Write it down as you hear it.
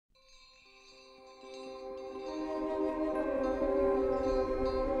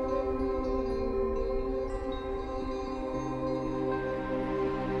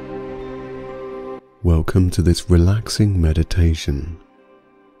welcome to this relaxing meditation,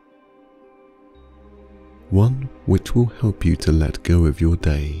 one which will help you to let go of your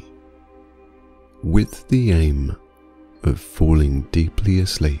day with the aim of falling deeply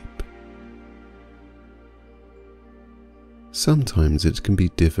asleep. Sometimes it can be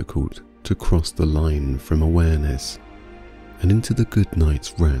difficult to cross the line from awareness and into the good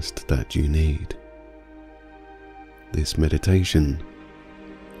night's rest that you need. This meditation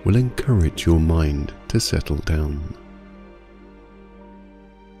will encourage your mind to settle down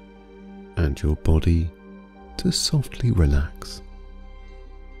and your body to softly relax.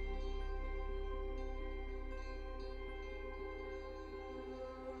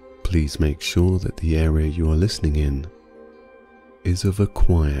 Please make sure that the area you are listening in is of a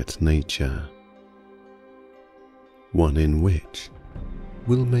quiet nature, one in which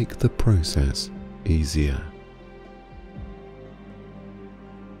will make the process easier.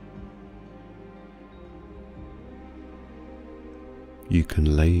 You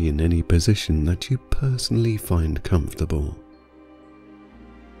can lay in any position that you personally find comfortable,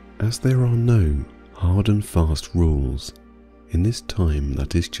 as there are no hard and fast rules in this time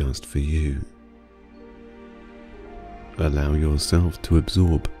that is just for you. Allow yourself to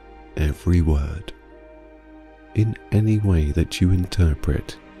absorb every word in any way that you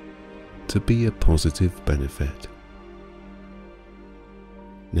interpret to be a positive benefit.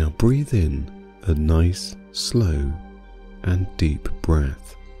 Now breathe in a nice, slow and deep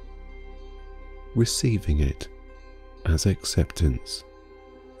breath, receiving it as acceptance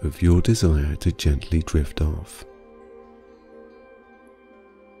of your desire to gently drift off.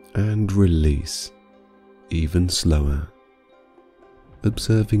 And release even slower,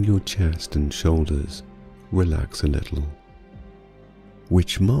 observing your chest and shoulders relax a little,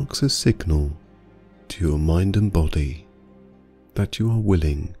 which marks a signal to your mind and body that you are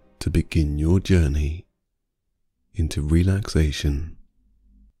willing to begin your journey into relaxation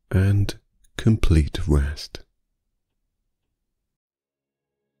and complete rest.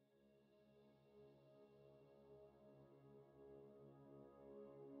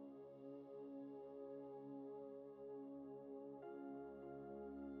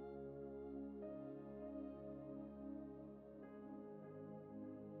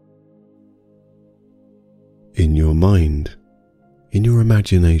 In your mind, in your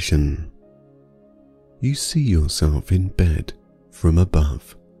imagination, you see yourself in bed from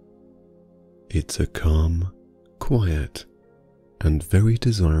above. It's a calm, quiet, and very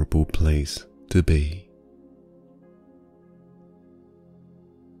desirable place to be.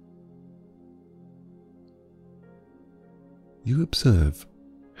 You observe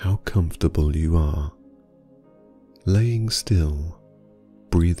how comfortable you are, laying still,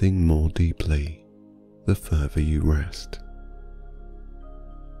 breathing more deeply the further you rest.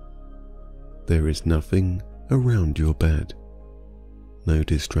 There is nothing around your bed, no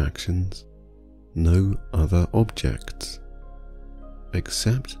distractions, no other objects,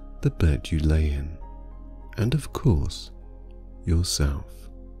 except the bed you lay in, and of course, yourself.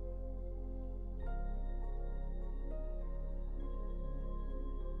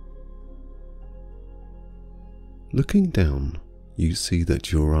 Looking down, you see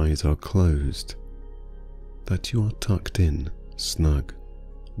that your eyes are closed, that you are tucked in, snug,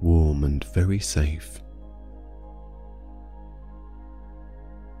 warm and very safe.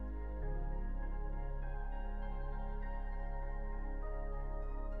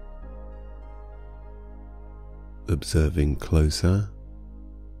 Observing closer,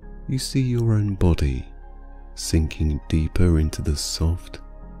 you see your own body sinking deeper into the soft,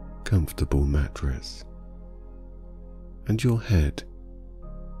 comfortable mattress, and your head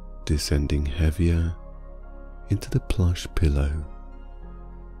descending heavier into the plush pillow.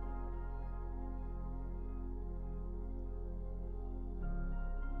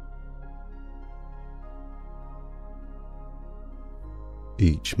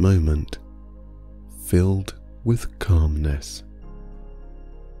 Each moment filled with calmness,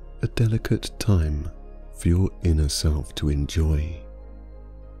 a delicate time for your inner self to enjoy.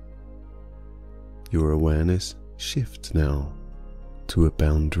 Your awareness shifts now to a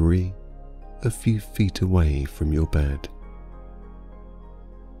boundary a few feet away from your bed.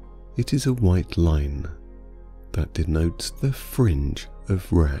 It is a white line that denotes the fringe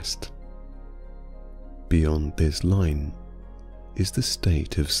of rest. Beyond this line is the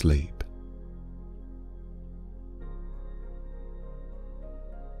state of sleep.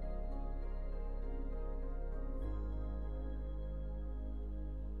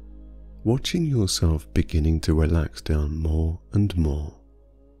 Watching yourself beginning to relax down more and more,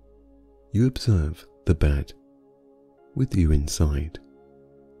 you observe the bed with you inside,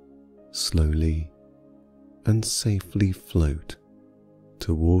 slowly and safely float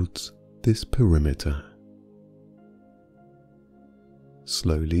towards this perimeter.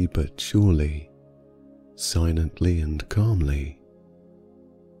 Slowly but surely, silently and calmly,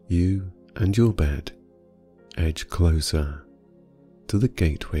 you and your bed edge closer to the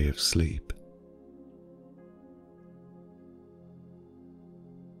gateway of sleep.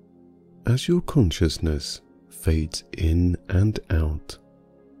 As your consciousness fades in and out,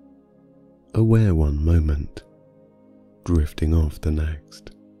 aware one moment, drifting off the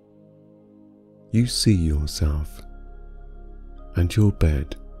next, you see yourself and your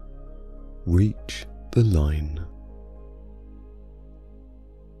bed reach the line.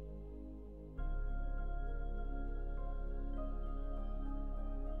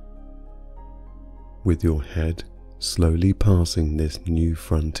 With your head slowly passing this new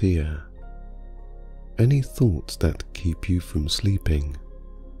frontier, any thoughts that keep you from sleeping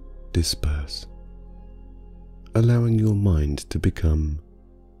disperse, allowing your mind to become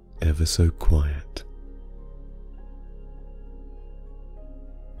ever so quiet.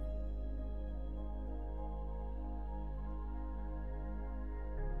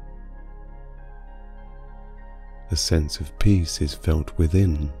 A sense of peace is felt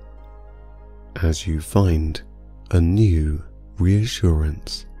within as you find a new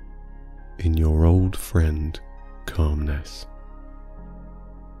reassurance in your old friend calmness.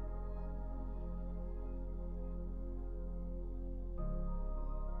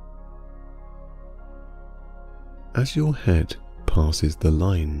 As your head passes the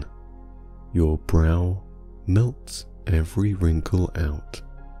line, your brow melts every wrinkle out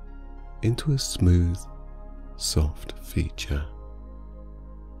into a smooth, soft feature.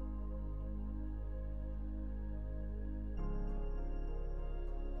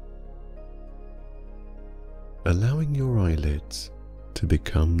 Allowing your eyelids to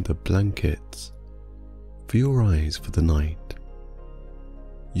become the blankets for your eyes for the night,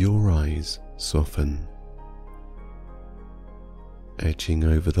 your eyes soften. Edging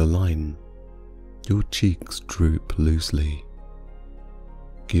over the line, your cheeks droop loosely,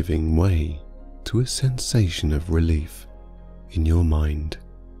 giving way to a sensation of relief in your mind.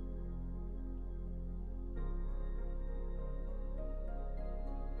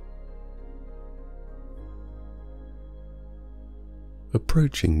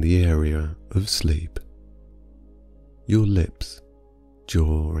 Approaching the area of sleep, your lips,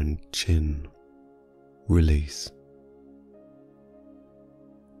 jaw and chin release.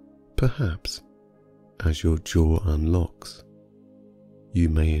 Perhaps, as your jaw unlocks, you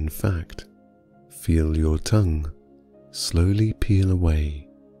may in fact feel your tongue slowly peel away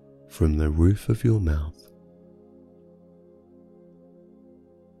from the roof of your mouth.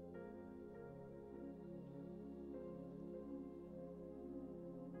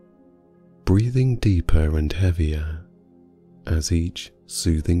 Breathing deeper and heavier as each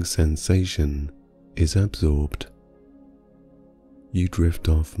soothing sensation is absorbed, you drift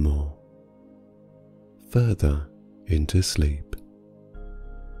off more, further into sleep.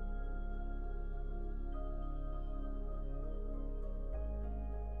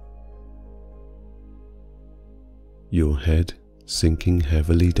 Your head sinking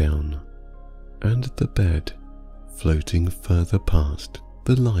heavily down, and the bed floating further past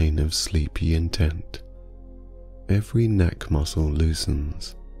the line of sleepy intent. Every neck muscle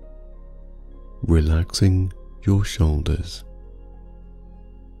loosens, relaxing your shoulders.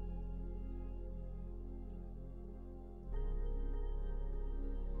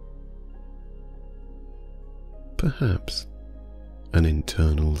 Perhaps an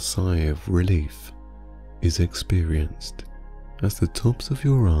internal sigh of relief is experienced as the tops of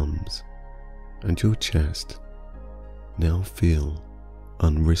your arms and your chest now feel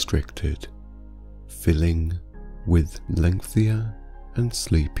unrestricted, filling with lengthier and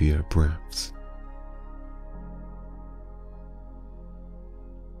sleepier breaths.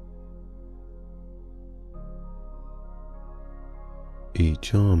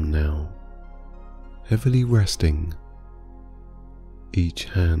 Each arm now heavily resting, each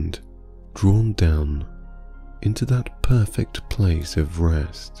hand drawn down into that perfect place of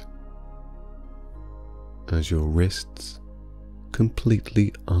rest, as your wrists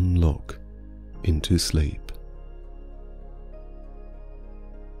completely unlock into sleep.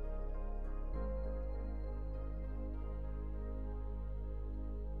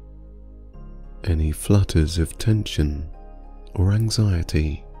 Any flutters of tension or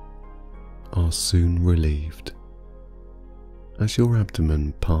anxiety are soon relieved as your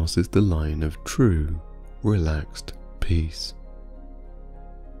abdomen passes the line of true, relaxed peace.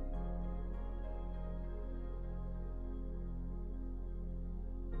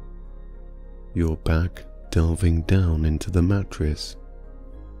 Your back delving down into the mattress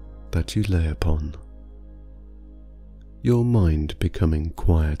that you lay upon, your mind becoming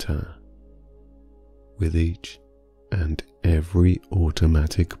quieter with each and every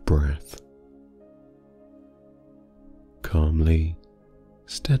automatic breath, calmly,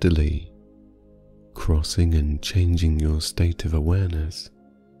 steadily crossing and changing your state of awareness.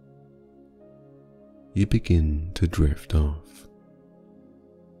 You begin to drift off.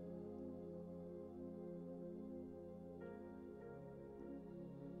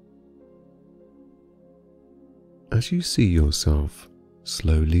 As you see yourself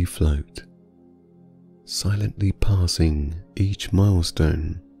slowly float, silently passing each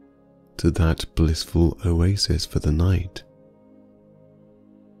milestone to that blissful oasis for the night,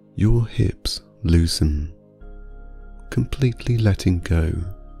 your hips loosen, completely letting go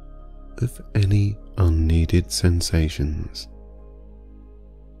of any unneeded sensations.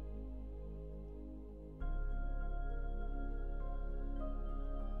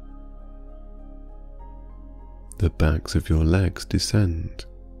 The backs of your legs descend,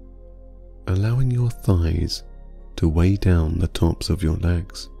 allowing your thighs to weigh down the tops of your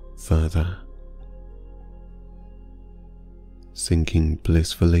legs further. Sinking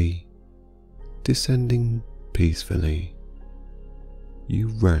blissfully, descending peacefully, you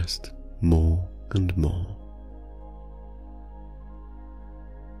rest more and more.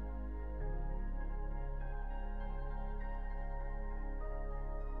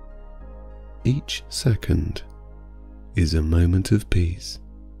 Each second is a moment of peace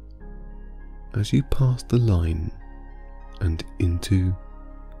as you pass the line and into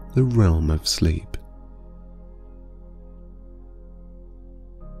the realm of sleep.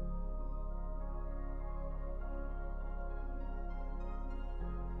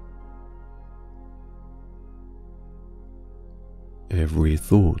 Every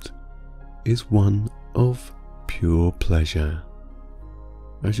thought is one of pure pleasure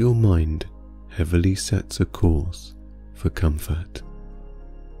as your mind heavily sets a course for comfort,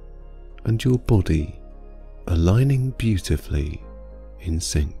 and your body aligning beautifully in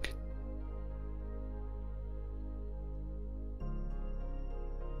sync.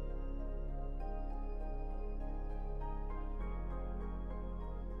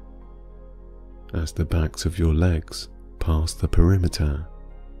 As the backs of your legs pass the perimeter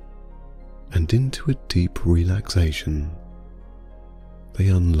and into a deep relaxation, they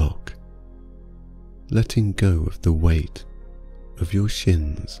unlock, letting go of the weight of your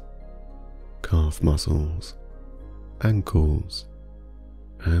shins, calf muscles, ankles,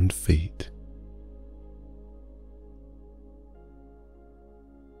 and feet.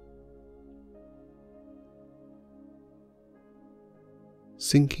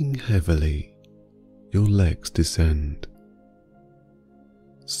 Sinking heavily, your legs descend,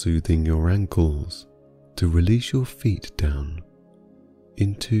 soothing your ankles to release your feet down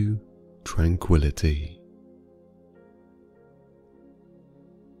into tranquility.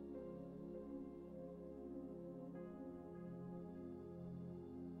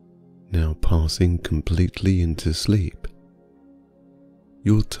 Now passing completely into sleep,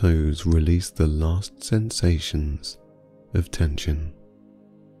 your toes release the last sensations of tension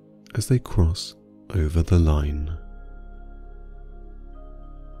as they cross over the line.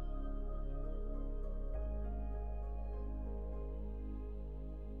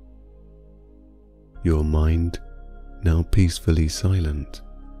 Your mind now peacefully silent,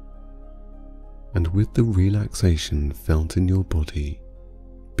 and with the relaxation felt in your body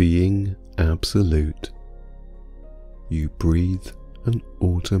being absolute, you breathe an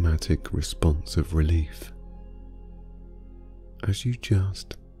automatic response of relief as you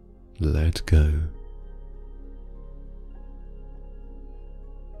just let go.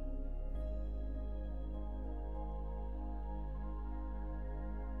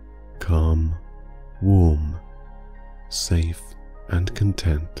 Calm, warm, safe and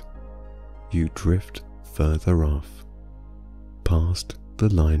content, you drift further off, past the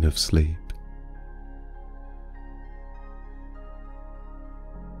line of sleep.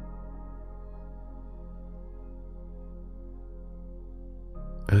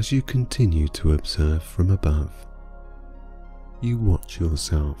 As you continue to observe from above, you watch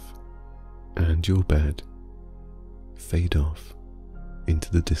yourself and your bed fade off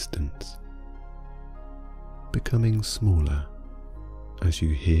into the distance, becoming smaller as you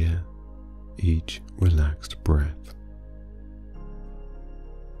hear each relaxed breath.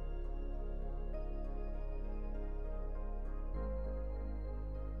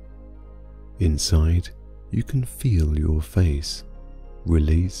 Inside, you can feel your face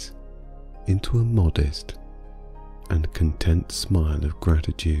release into a modest and content smile of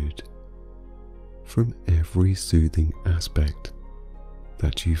gratitude from every soothing aspect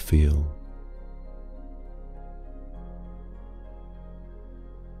that you feel.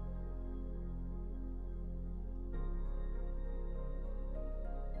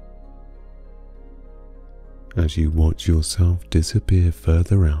 As you watch yourself disappear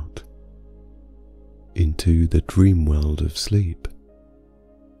further out into the dream world of sleep,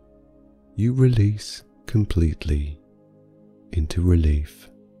 you release completely into relief.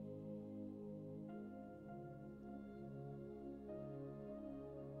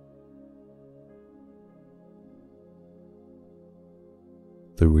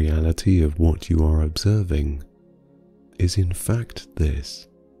 The reality of what you are observing is in fact this: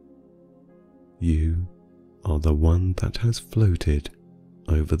 you are the one that has floated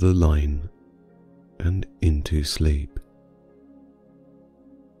over the line and into sleep.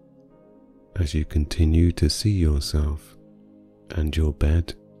 As you continue to see yourself and your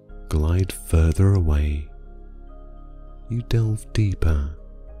bed glide further away, you delve deeper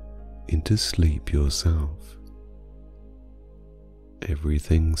into sleep yourself.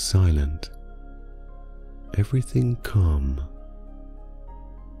 Everything silent, everything calm,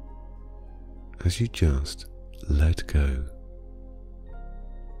 as you just let go.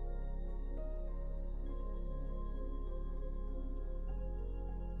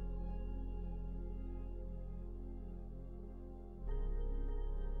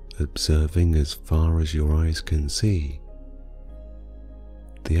 Observing as far as your eyes can see,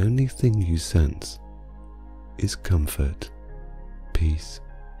 the only thing you sense is comfort, peace,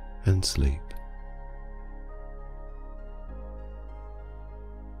 and sleep.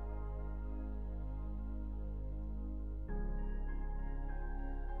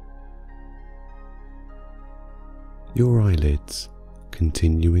 Your eyelids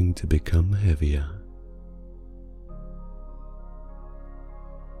continuing to become heavier.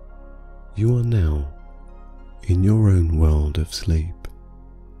 You are now in your own world of sleep.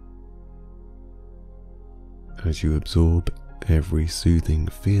 As you absorb every soothing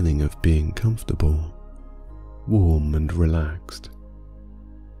feeling of being comfortable, warm and relaxed,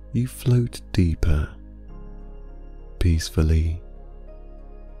 you float deeper, peacefully,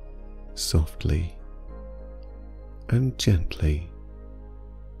 softly, and gently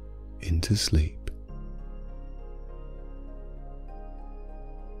into sleep.